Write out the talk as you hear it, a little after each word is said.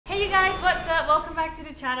guys, what's up? Welcome back to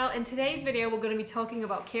the channel. In today's video, we're going to be talking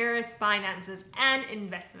about Kira's finances and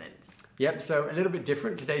investments. Yep, so a little bit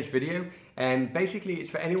different today's video, and basically it's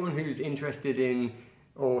for anyone who's interested in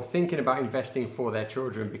or thinking about investing for their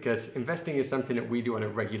children, because investing is something that we do on a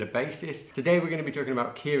regular basis. Today we're going to be talking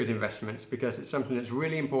about Kira's investments because it's something that's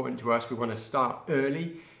really important to us. We want to start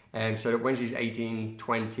early, so that when she's 18,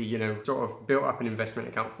 20, sort of build up an investment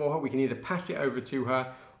account for her. We can either pass it over to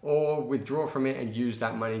her or withdraw from it and use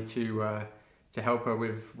that money to help her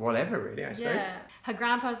with whatever, really, I suppose. Yeah, her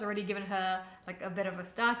grandpa's already given her like a bit of a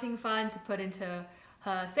starting fund to put into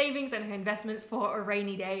her savings and her investments for a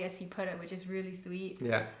rainy day, as he put it, which is really sweet.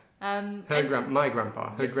 Yeah. My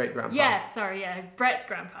grandpa, her great grandpa. Yeah, Brett's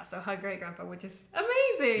grandpa, so her great grandpa, which is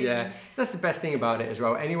amazing. Yeah, that's the best thing about it as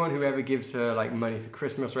well. Anyone who ever gives her like money for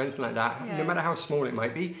Christmas or anything like that, no matter how small it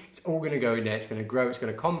might be, it's all going to go in there. It's going to grow, it's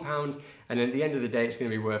going to compound, and at the end of the day, it's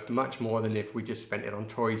going to be worth much more than if we just spent it on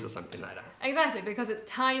toys or something like that. Exactly, because it's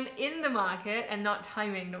time in the market and not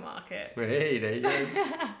timing the market. Hey, there you go.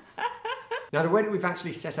 Now, the way that we've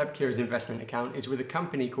actually set up Kira's investment account is with a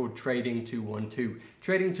company called Trading 212.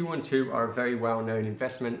 Trading 212 are a very well-known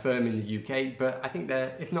investment firm in the UK, but I think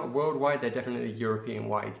they're, if not worldwide, they're definitely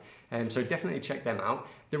European-wide. So definitely check them out.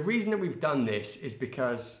 The reason that we've done this is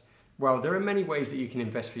because, well, there are many ways that you can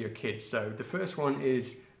invest for your kids. So the first one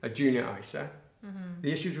is a junior ISA.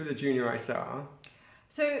 The issues with a junior ISA are,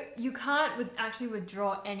 so you can't actually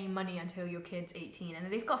withdraw any money until your kid's 18,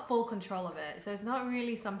 and they've got full control of it. So it's not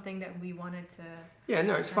really something that we wanted to... Yeah,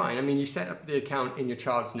 no, it's fine. I mean, you set up the account in your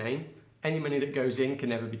child's name. Any money that goes in can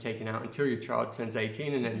never be taken out until your child turns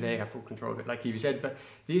 18, and then they have full control of it, like you said. But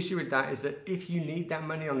the issue with that is that if you need that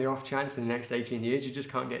money on the off chance in the next 18 years, you just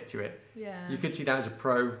can't get to it. Yeah. You could see that as a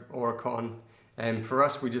pro or a con. For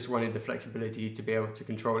us, we just wanted the flexibility to be able to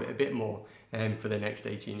control it a bit more for the next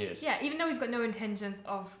 18 years. Yeah, even though we've got no intentions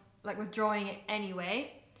of like withdrawing it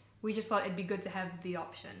anyway, we just thought it'd be good to have the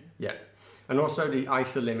option. Yeah, and also the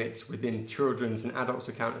ISA limits within children's and adults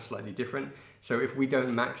account are slightly different. So if we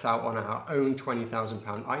don't max out on our own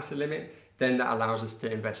 £20,000 ISA limit, then that allows us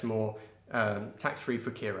to invest more tax-free for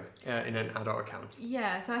Kira in an adult account.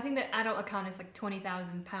 Yeah, so I think the adult account is like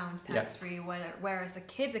 £20,000 tax-free, whereas a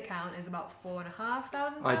kid's account is about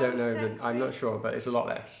 £4,500. I don't know, I'm not sure, but it's a lot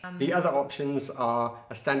less. The other options are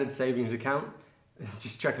a standard savings account.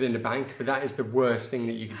 Just chuck it in the bank, but that is the worst thing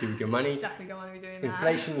that you could do with your money. Definitely don't want to be doing that.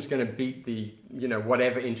 Inflation's going to beat the,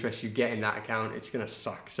 whatever interest you get in that account, it's going to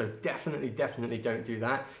suck. So definitely don't do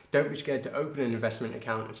that. Don't be scared to open an investment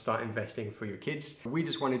account and start investing for your kids. We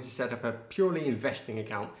just wanted to set up a purely investing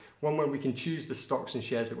account, one where we can choose the stocks and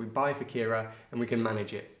shares that we buy for Kira and we can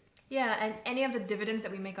manage it. Yeah, and any of the dividends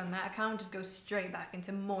that we make on that account just goes straight back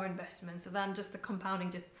into more investments. So then just the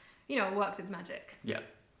compounding just, works its magic. Yeah.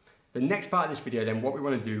 The next part of this video then, what we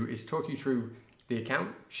want to do is talk you through the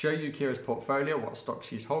account, show you Kira's portfolio, what stocks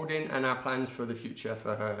she's holding, and our plans for the future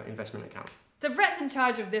for her investment account. So Brett's in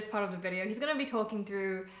charge of this part of the video. He's going to be talking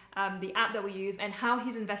through the app that we use and how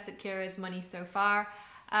he's invested Kira's money so far.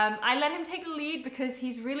 I let him take the lead because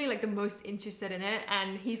he's really like the most interested in it,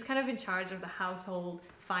 and he's kind of in charge of the household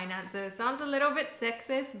finances. Sounds a little bit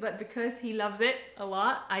sexist, but because he loves it a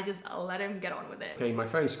lot, I'll let him get on with it. Okay, my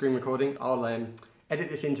phone's screen recording. I'll edit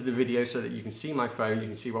this into the video so that you can see my phone, you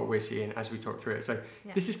can see what we're seeing as we talk through it. So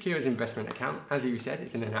This is Kira's investment account. As you said,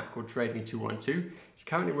 it's in an app called Trading 212. It's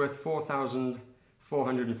currently worth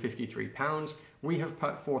 £4,453. We have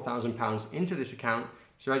put £4,000 into this account.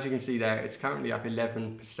 So as you can see there, it's currently up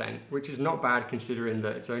 11%, which is not bad considering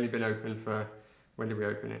that it's only been open for, when did we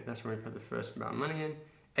open it? That's when we put the first amount of money in,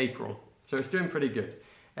 April. So it's doing pretty good.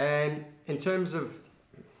 And in terms of,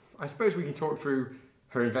 I suppose we can talk through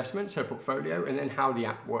her investments, her portfolio, and then how the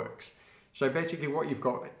app works. So basically what you've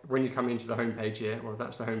got when you come into the home page here, or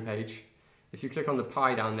that's the home page, if you click on the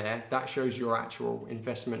pie down there, that shows your actual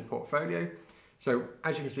investment portfolio. So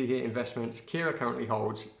as you can see here, investments, Kira currently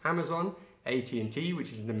holds Amazon, AT&T,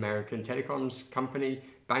 which is an American telecoms company,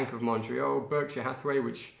 Bank of Montreal, Berkshire Hathaway,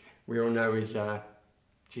 which we all know is,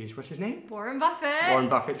 what's his name? Warren Buffett. Warren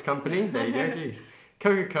Buffett's company, there you go, geez.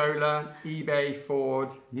 Coca-Cola, eBay,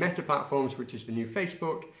 Ford, Meta Platforms, which is the new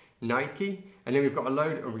Facebook, Nike, and then we've got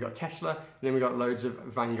we've got Tesla, and then we've got loads of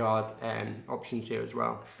Vanguard options here as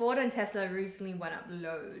well. Ford and Tesla recently went up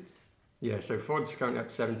loads. Yeah, so Ford's currently up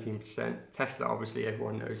 17%. Tesla, obviously,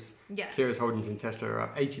 everyone knows. Yeah. Kira's holdings in Tesla are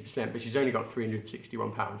up 80%, but she's only got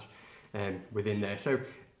 £361 within there. So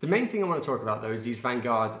the main thing I want to talk about, though, is these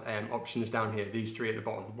Vanguard options down here, these three at the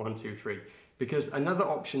bottom, 1, 2, 3. Because another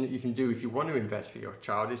option that you can do if you want to invest for your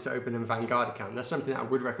child is to open a Vanguard account. That's something that I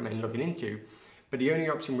would recommend looking into. But the only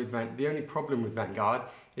problem with Vanguard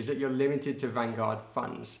is that you're limited to Vanguard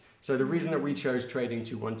funds. So the reason that we chose Trading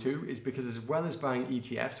 212 is because as well as buying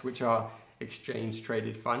ETFs, which are exchange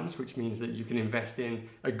traded funds, which means that you can invest in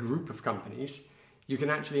a group of companies, you can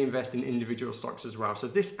actually invest in individual stocks as well. So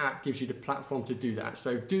this app gives you the platform to do that.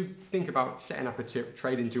 So do think about setting up a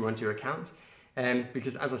Trading 212 account,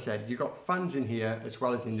 because as I said, you've got funds in here as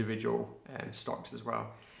well as individual stocks as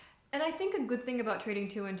well. And I think a good thing about Trading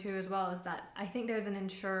 212 as well is that I think there's an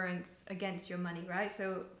insurance against your money, right?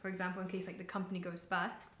 So, for example, in case like the company goes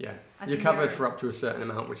bust. Yeah, you're covered for up to a certain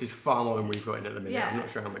amount, which is far more than we've got in at the minute. Yeah. I'm not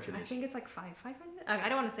sure how much it is. I think it's like 500. I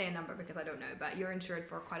don't want to say a number because I don't know, but you're insured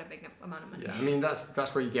for quite a big amount of money. Yeah, I mean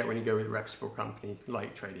that's what you get when you go with a reputable company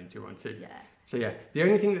like Trading 212. Yeah. So yeah, the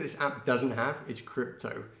only thing that this app doesn't have is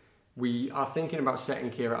crypto. We are thinking about setting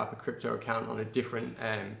Kira up a crypto account on a different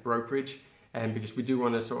brokerage. Because we do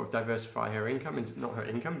want to sort of diversify her income, and not her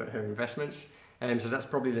income, but her investments. So that's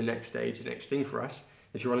probably the next stage, the next thing for us.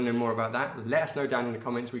 If you want to know more about that, let us know down in the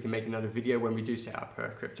comments. We can make another video when we do set up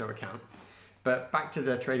her crypto account. But back to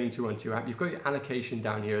the Trading 212 app, you've got your allocation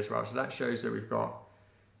down here as well. So that shows that we've got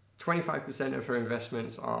 25% of her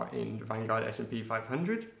investments are in the Vanguard S&P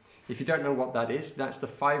 500. If you don't know what that is, that's the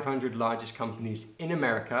 500 largest companies in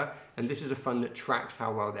America, and this is a fund that tracks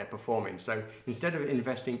how well they're performing. So instead of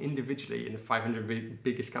investing individually in the 500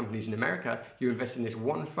 biggest companies in America, you invest in this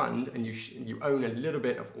one fund and you own a little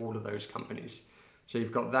bit of all of those companies. So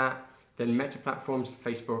you've got that. Then Meta Platforms,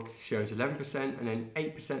 Facebook, she owns 11%, and then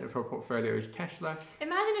 8% of her portfolio is Tesla.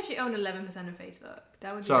 Imagine if she owned 11% of Facebook.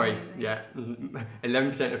 That would be amazing. Yeah,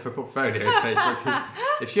 11% of her portfolio is Facebook.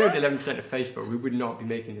 If she owned 11% of Facebook, we would not be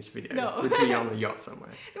making this video. No. We'd be on a yacht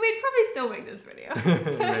somewhere. We'd probably still make this video.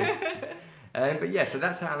 But yeah, so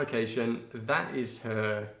that's her allocation. That is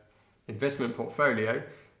her investment portfolio.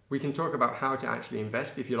 We can talk about how to actually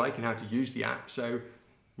invest if you like and how to use the app. So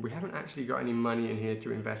we haven't actually got any money in here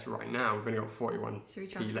to invest right now. We've only got 41p left. Should we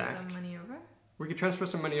transfer some money over? We could transfer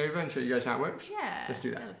some money over and show you guys how it works. Yeah. Let's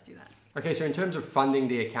do that. Yeah, let's do that. Okay, so in terms of funding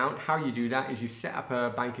the account, how you do that is you set up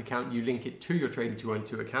a bank account, you link it to your Trading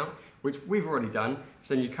 212 account, which we've already done.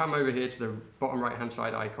 So then you come over here to the bottom right hand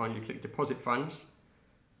side icon, you click deposit funds,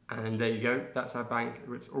 and there you go, that's our bank,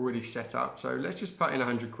 it's already set up. So let's just put in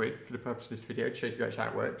 100 quid for the purpose of this video to show you guys how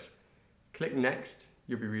it works. Click next,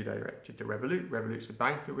 you'll be redirected to Revolut. Revolut's the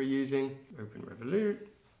bank that we're using. Open Revolut.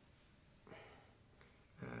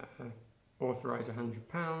 Authorize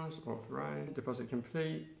 £100, authorize, deposit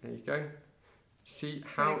complete, there you go. See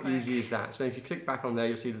how easy is that? So if you click back on there,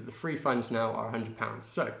 you'll see that the free funds now are £100.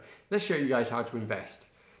 So let's show you guys how to invest.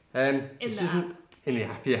 In the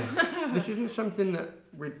app, yeah. This isn't something that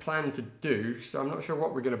we plan to do, so I'm not sure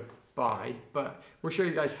what we're going to buy, but we'll show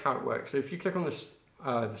you guys how it works. So if you click on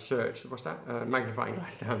the search, what's that? Magnifying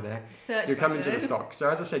glass down there. You come into the stocks. So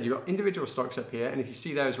as I said, you've got individual stocks up here, and if you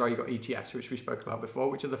see there as well, you've got ETFs, which we spoke about before,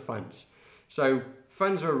 which are the funds. So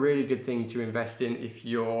funds are a really good thing to invest in if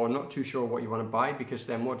you're not too sure what you want to buy because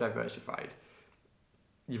they're more diversified.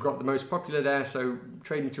 You've got the most popular there, so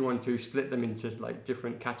Trading 212 split them into like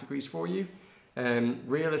different categories for you.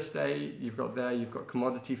 Real estate, you've got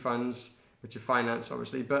commodity funds, which are finance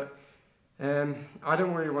obviously, but I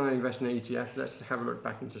don't really want to invest in an ETF. Let's have a look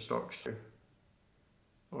back into stocks.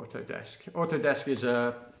 Autodesk. Autodesk is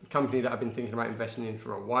a company that I've been thinking about investing in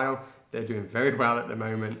for a while. They're doing very well at the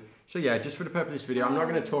moment. So yeah, just for the purpose of this video, I'm not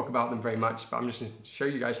going to talk about them very much, but I'm just going to show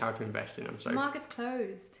you guys how to invest in them. So the market's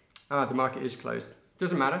closed. The market is closed.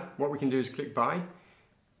 Doesn't matter. What we can do is click buy.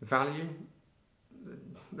 Value.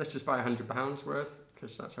 Let's just buy £100 worth,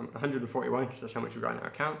 because that's 141, because that's how much we've got in our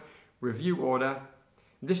account. Review order.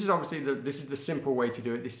 This is obviously the simple way to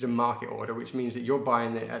do it. This is a market order, which means that you're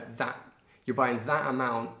buying it at that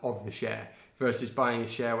amount of the share versus buying a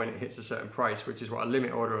share when it hits a certain price, which is what a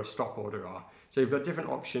limit order or a stop order are. So you've got different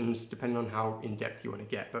options depending on how in-depth you want to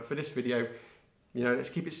get. But for this video, let's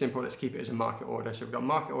keep it simple. Let's keep it as a market order. So we've got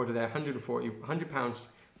market order there, £100,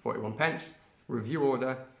 41 pence. Review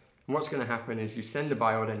order. And what's going to happen is you send the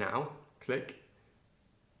buy order now, click,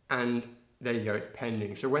 and there you go, it's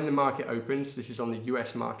pending. So when the market opens, this is on the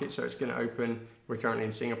US market, so it's going to open, we're currently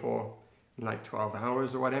in Singapore, in like 12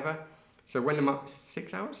 hours or whatever. So when the market,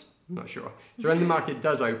 6 hours? I'm not sure. So when the market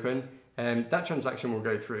does open, that transaction will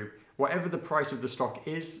go through. Whatever the price of the stock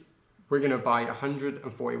is, we're going to buy £100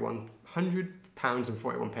 and 41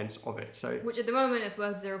 pence of it. So which at the moment is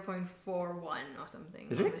worth 0.41 or something.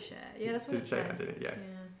 Is it? A share. Yeah, that's what it said. Did it say that, didn't it? Yeah.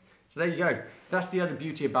 Yeah. So there you go. That's the other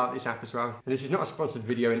beauty about this app as well. And this is not a sponsored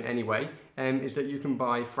video in any way, is that you can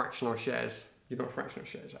buy fractional shares. You know what fractional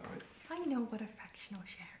shares are, right? I know what a fractional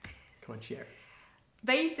share is. Come on, share.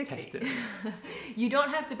 Basically, Test it. you don't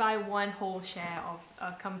have to buy one whole share of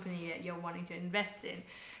a company that you're wanting to invest in.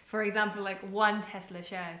 For example, like one Tesla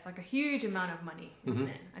share is like a huge amount of money, isn't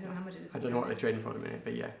it? I don't know how much it is. I don't know what they're trading for at the minute,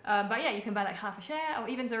 but yeah. But yeah, you can buy like half a share or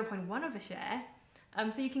even 0.1 of a share.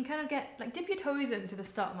 So you can kind of dip your toes into the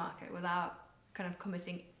stock market without kind of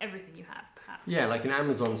committing everything you have, perhaps. Yeah, like an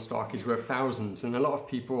Amazon stock is worth thousands, and a lot of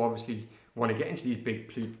people obviously want to get into these big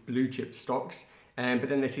blue chip stocks, but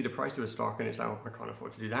then they see the price of a stock and it's like, oh, I can't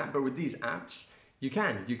afford to do that. But with these apps, you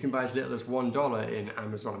can buy as little as $1 in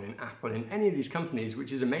Amazon, in Apple, in any of these companies,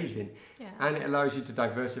 which is amazing. Yeah. And it allows you to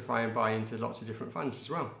diversify and buy into lots of different funds as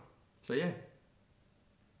well. So yeah,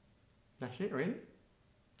 that's it really.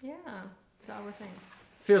 Yeah, that's what I was saying.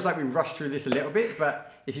 Feels like we rushed through this a little bit,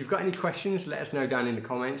 but if you've got any questions, let us know down in the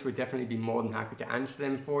comments. We'd definitely be more than happy to answer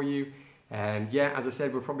them for you. And yeah, as I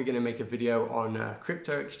said, we're probably going to make a video on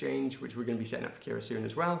crypto exchange, which we're going to be setting up for Kira soon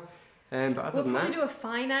as well. But other than that, we'll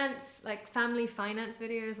probably do a family finance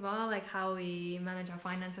video as well, like how we manage our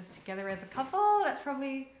finances together as a couple. That's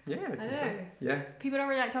probably, yeah, I don't know. Yeah. People don't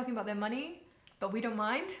really like talking about their money, but we don't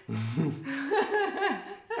mind.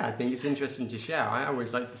 Yeah, I think it's interesting to share. I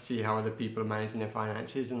always like to see how other people are managing their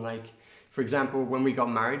finances. And like, for example, when we got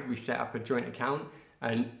married, we set up a joint account,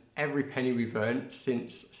 and every penny we've earned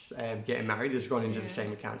since getting married has gone into the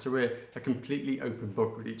same account. So we're a completely open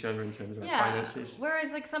book with each other in terms of our finances.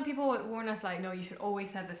 Whereas like some people would warn us like, no, you should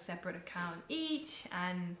always have a separate account each,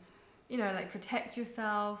 and you know, like protect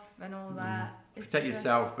yourself and all that. Protect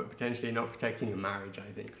yourself, but potentially not protecting your marriage,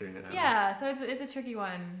 I think, doing it that way. Yeah, so it's a tricky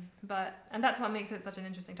one, and that's what makes it such an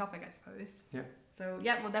interesting topic, I suppose. Yeah. So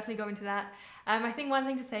yeah, we'll definitely go into that. I think one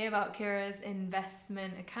thing to say about Kira's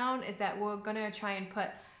investment account is that we're gonna try and put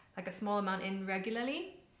like a small amount in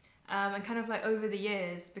regularly, and kind of like over the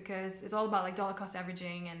years, because it's all about like dollar cost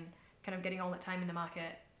averaging and kind of getting all that time in the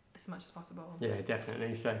market as much as possible. Yeah,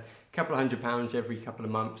 definitely. So a couple of £100 every couple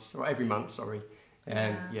of months, or every month, sorry.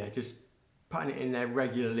 Yeah, just putting it in there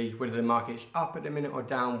regularly, whether the market's up at the minute or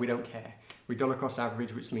down, we don't care. We dollar cost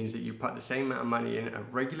average, which means that you put the same amount of money in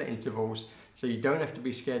at regular intervals, so you don't have to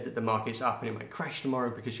be scared that the market's up and it might crash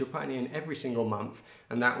tomorrow, because you're putting in every single month,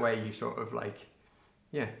 and that way you sort of like,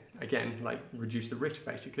 yeah, again, like reduce the risk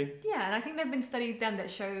basically. Yeah, and I think there have been studies done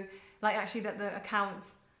that show like actually that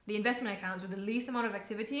the investment accounts with the least amount of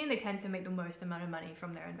activity, and they tend to make the most amount of money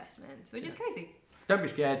from their investments, which is crazy. Don't be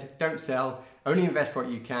scared, don't sell, only invest what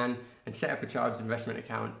you can, and set up a child's investment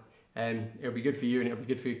account, and it'll be good for you and it'll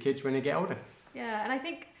be good for your kids when they get older. Yeah, and I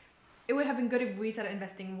think it would have been good if we started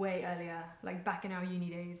investing way earlier, like back in our uni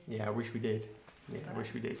days. Yeah, I wish we did. Yeah, I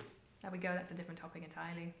wish we did. There we go, that's a different topic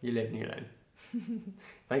entirely. You live and you learn.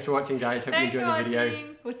 Thanks for watching, guys. Hope you enjoyed the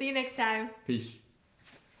video. We'll see you next time. Peace.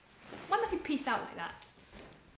 Why must you peace out like that?